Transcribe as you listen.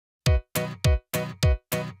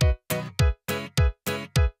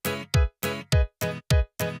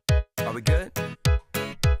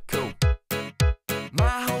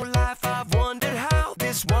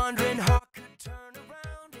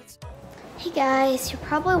guys, you're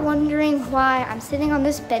probably wondering why I'm sitting on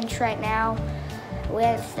this bench right now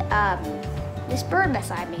with this bird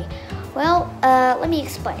beside me. Well, let me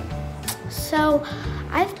explain. So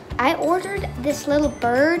I ordered this little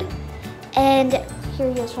bird, and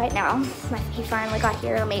here he is right now. He finally got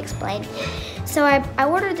here. Let me explain. So I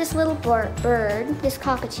ordered this little bird, this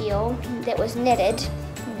cockatiel that was knitted.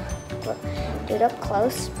 Do it up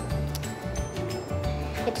close.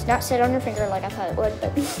 It does not sit on your finger like I thought it would,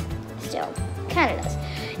 but still, kind of does.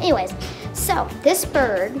 Anyways, so this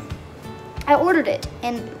bird, I ordered it,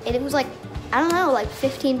 and it was like, I don't know, like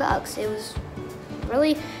 15 bucks. It was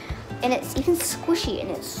really, and it's even squishy,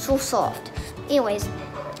 and it's so soft. Anyways,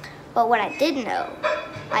 but what I didn't know,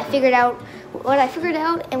 what I figured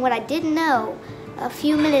out, and what I didn't know a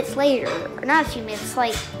few minutes later, or not a few minutes,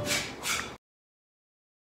 like,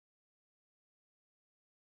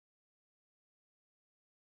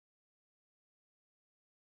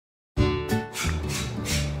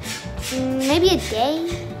 maybe a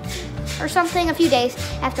day or something, a few days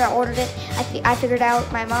after I ordered it, I figured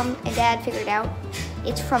out, my mom and dad figured out,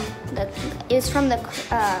 it's from the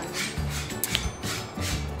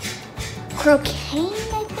croquet,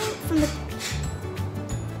 I think,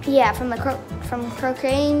 from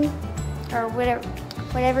croquet, or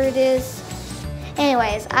whatever it is.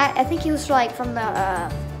 Anyways, I think it was like from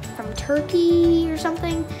Turkey or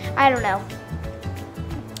something, I don't know.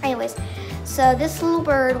 Anyways, so this little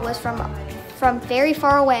bird was from very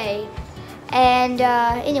far away, and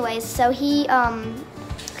anyways, so he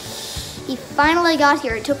finally got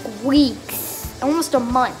here. It took weeks, almost a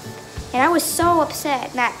month, and I was so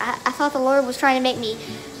upset. And I thought the Lord was trying to make me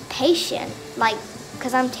patient, like,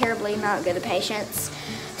 because I'm terribly not good at patience.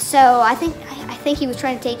 So I think He was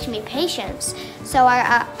trying to teach me patience. So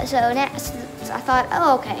I thought,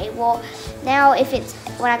 oh, okay, well, now if it's,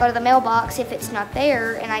 when I go to the mailbox, if it's not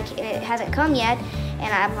there and it hasn't come yet,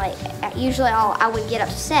 and I'm like, usually I would get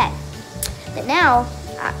upset. But now,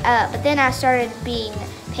 but then I started being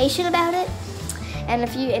patient about it, and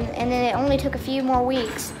then it only took a few more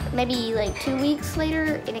weeks, maybe like 2 weeks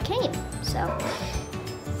later, and it came. So,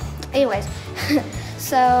 anyways,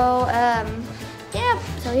 so yeah,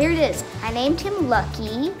 so here it is. I named him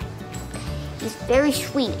Lucky. He's very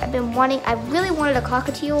sweet. I really wanted a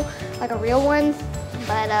cockatiel, like a real one,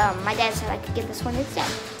 but my dad said I could get this one instead.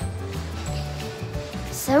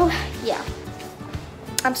 So yeah,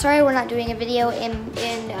 I'm sorry we're not doing a video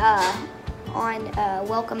on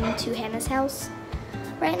Welcome to Hannah's house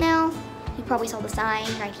right now. You probably saw the sign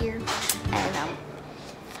right here, and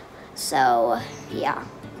so yeah.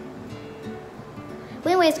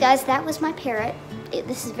 Well, anyways, guys, that was my parrot.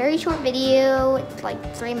 This is a very short video. It's like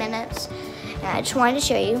 3 minutes. And I just wanted to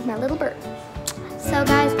show you my little bird. So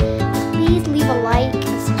guys, please leave a like